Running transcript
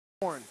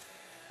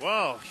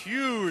Wow,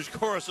 huge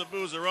chorus of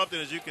boos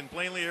erupted, as you can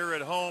plainly hear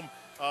at home.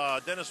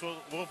 Dennis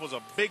Wolf was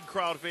a big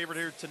crowd favorite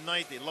here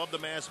tonight. They love the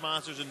Mass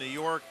Monsters in New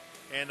York.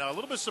 And a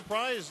little bit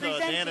surprised,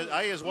 Dan,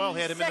 I as well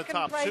had him in the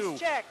top two.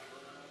 Check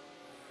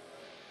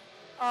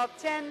of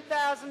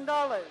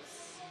 $10,000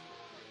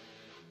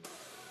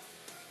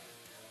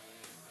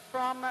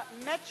 from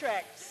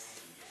Metrex,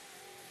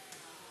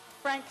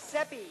 Frank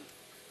Seppi,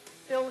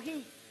 Phil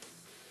Heath,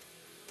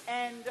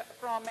 and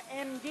from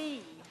MD,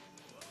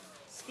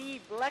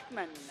 Steve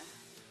Bleckman.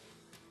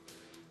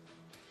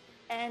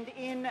 And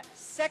in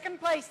second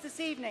place this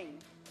evening,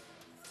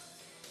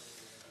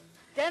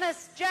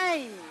 Dennis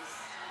James.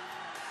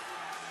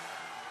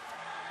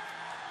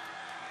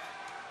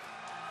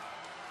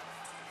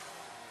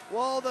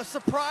 Well, the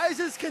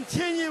surprises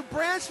continue.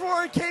 Branch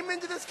Warren came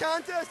into this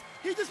contest.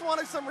 He just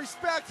wanted some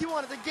respect. He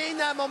wanted to gain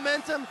that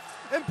momentum.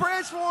 And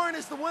Branch Warren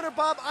is the winner,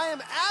 Bob. I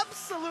am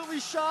absolutely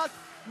shocked.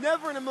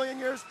 Never in a million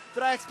years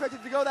did I expect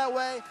it to go that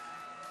way.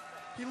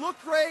 He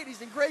looked great.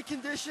 He's in great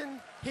condition.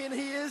 He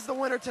is the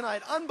winner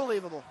tonight.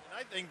 Unbelievable.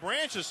 I think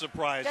Branch is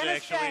surprised,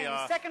 Dennis actually.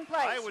 James, second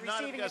place, I would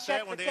not have guessed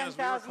that one, Dan, as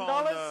we were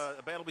calling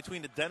a battle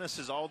between the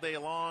Dennises all day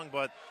long.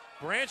 But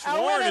Branch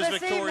Warren is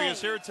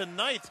victorious here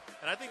tonight.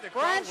 And I think the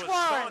crowd was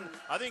stunned.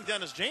 I think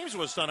Dennis James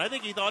was stunned. I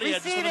think he thought he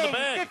had this one in the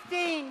bag.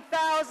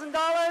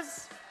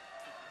 $15,000.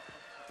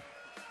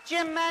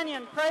 Jim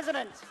Mannion,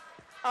 president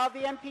of the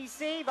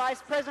MPC,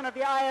 vice president of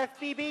the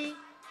IFBB.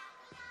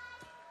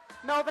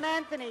 Melvin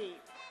Anthony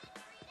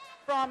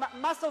from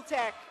Muscle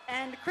Tech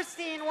and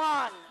Christine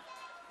Wan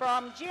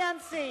from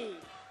GNC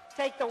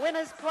take the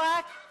winner's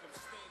plaque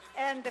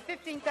and the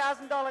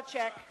 $15,000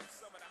 check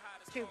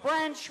to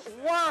Branch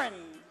Warren,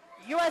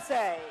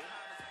 USA.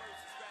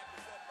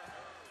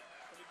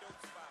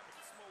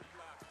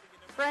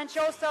 Branch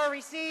also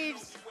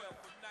receives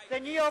the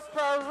New York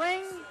Pro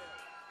Ring.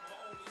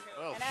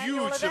 Well,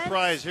 huge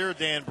surprise here,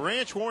 Dan.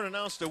 Branch Warren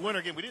announced the winner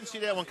again. We didn't see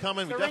that one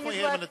coming. We definitely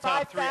had him in the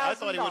top three. I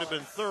thought he would have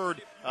been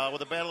third with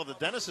the Battle of the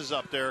Dennises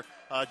up there.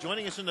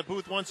 Joining us in the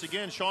booth once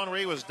again, Sean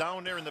Ray was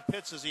down there in the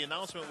pits as the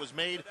announcement was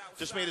made.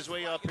 Just made his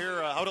way up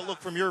here. How'd it look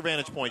from your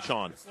vantage point,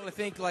 Sean? Well, I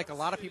think like a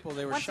lot of people,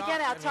 they were once shocked.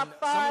 Again, our top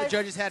five, some of the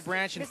judges had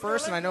Branch in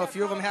first, and I know a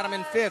few of them had him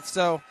in fifth.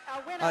 So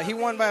he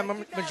won by a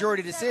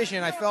majority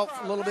decision. I felt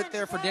a little bit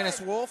there for Dennis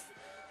Wolf.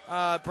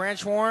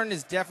 Branch Warren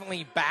is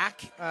definitely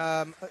back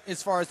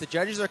as far as the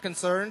judges are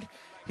concerned.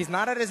 He's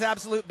not at his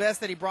absolute best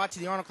that he brought to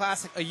the Arnold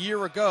Classic a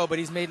year ago, but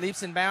he's made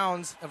leaps and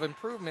bounds of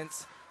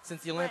improvements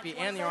since the Olympia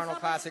and the Arnold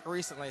Classic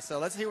recently. So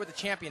let's hear what the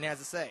champion has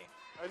to say.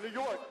 Hey, New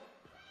York,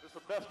 this is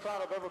the best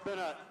crowd I've ever been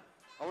at.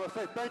 I want to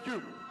say thank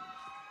you.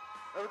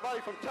 Everybody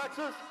from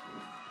Texas,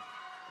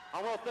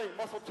 I want to thank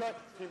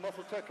Team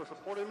Muscle Tech for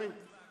supporting me.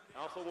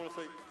 I also want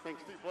to say thank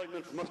Steve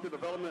Blakeman from Muscular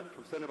Development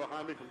for standing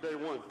behind me from day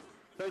one.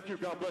 Thank you.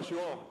 God bless you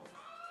all.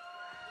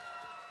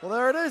 Well,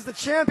 there it is. The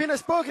champion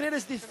has spoken. It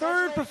is the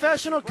third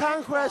professional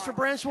conquest for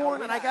Branch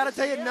Warren, and I got to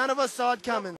tell you, none of us saw it coming.